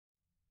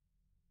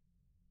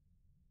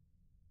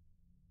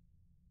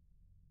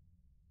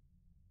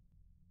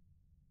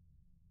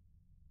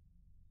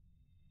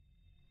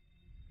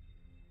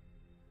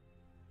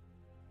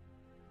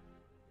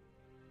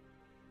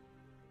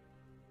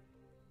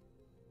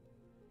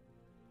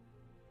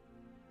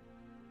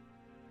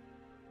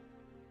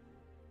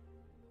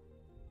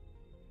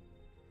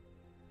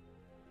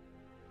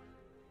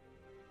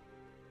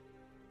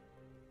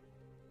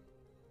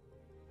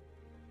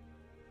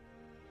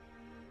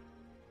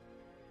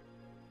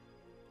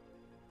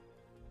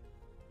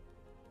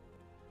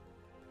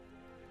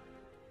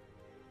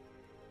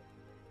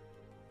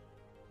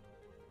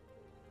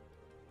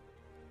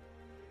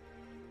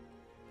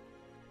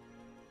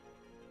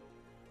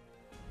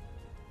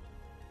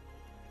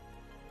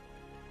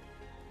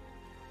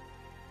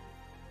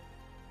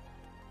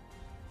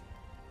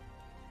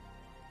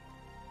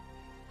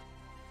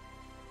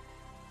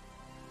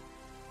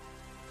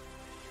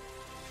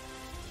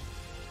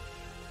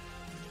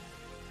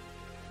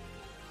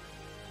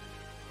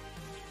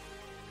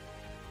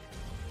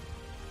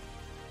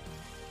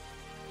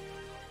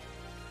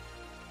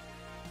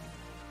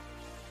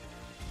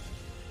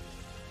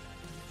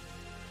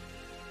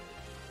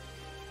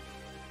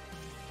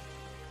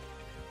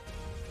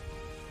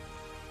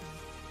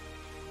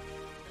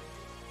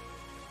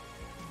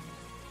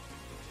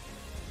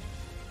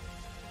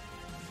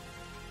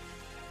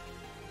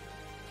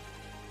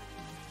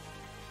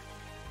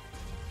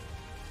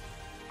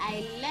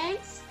I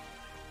learned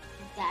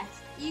that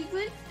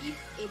even if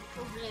a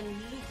problem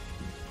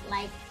looks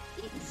like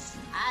it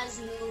has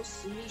no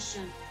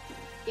solution,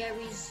 there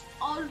is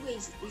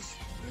always a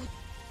solution.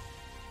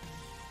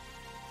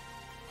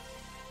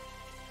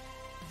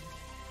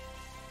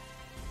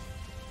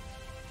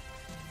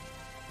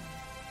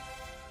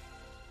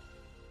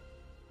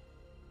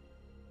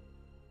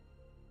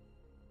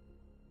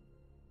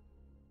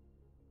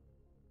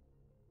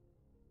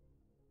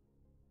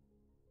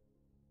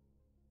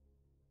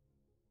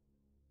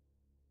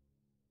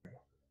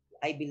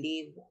 I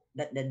believe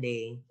that the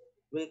day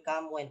will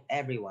come when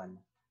everyone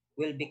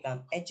will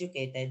become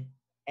educated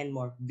and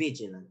more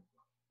vigilant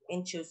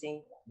in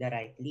choosing the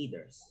right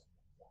leaders.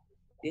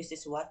 This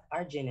is what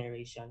our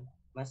generation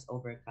must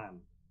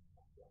overcome.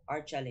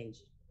 Our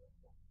challenge,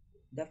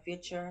 the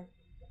future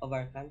of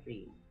our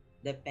country,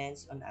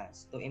 depends on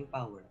us to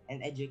empower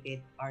and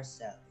educate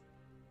ourselves,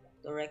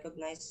 to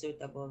recognize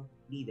suitable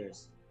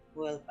leaders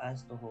who help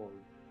us to hold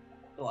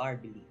to our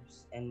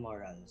beliefs and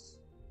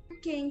morals.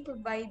 King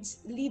provides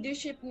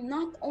leadership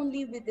not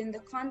only within the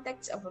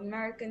context of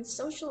American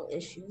social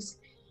issues,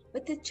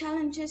 but the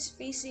challenges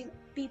facing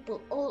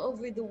people all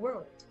over the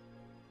world.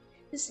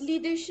 His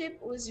leadership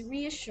was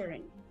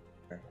reassuring.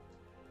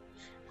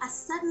 As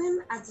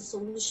sudden as the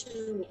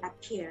solution may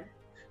appear,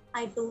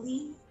 I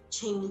believe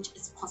change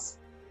is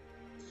possible.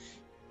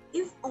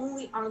 If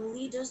only our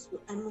leaders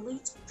will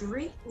emulate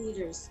great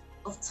leaders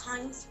of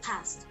times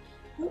past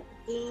who,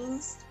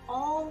 against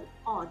all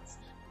odds,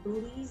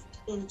 believed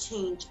in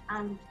change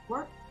and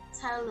worked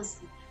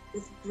tirelessly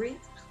with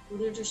great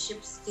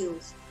leadership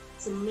skills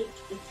to make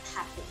it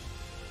happen.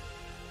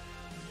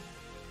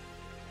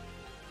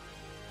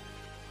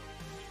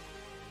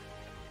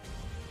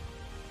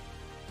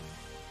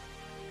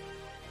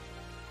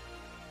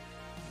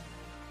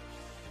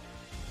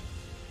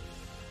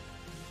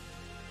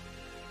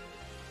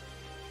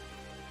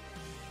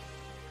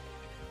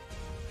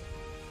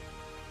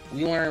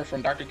 We learned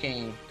from Dr.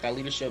 King that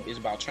leadership is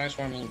about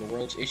transforming the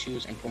world's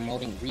issues and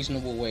promoting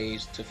reasonable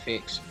ways to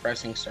fix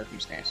pressing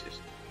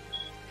circumstances.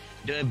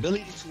 The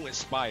ability to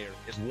inspire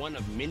is one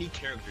of many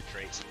character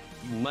traits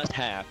you must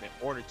have in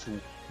order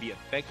to be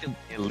effective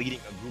in leading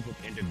a group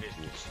of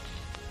individuals.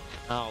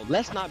 Now,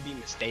 let's not be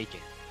mistaken.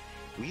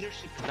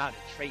 Leadership is not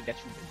a trait that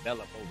you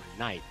develop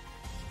overnight,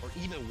 or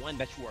even one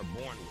that you are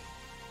born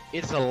with.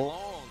 It's a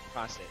long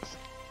process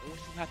in which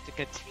you have to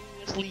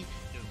continuously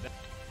develop.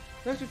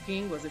 Dr.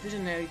 King was a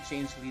visionary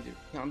change leader.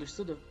 He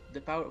understood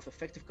the power of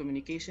effective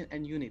communication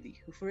and unity,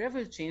 who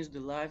forever changed the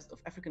lives of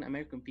African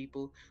American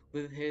people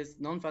with his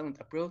nonviolent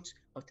approach,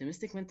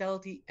 optimistic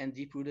mentality, and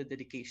deep rooted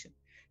dedication.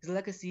 His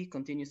legacy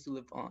continues to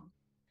live on.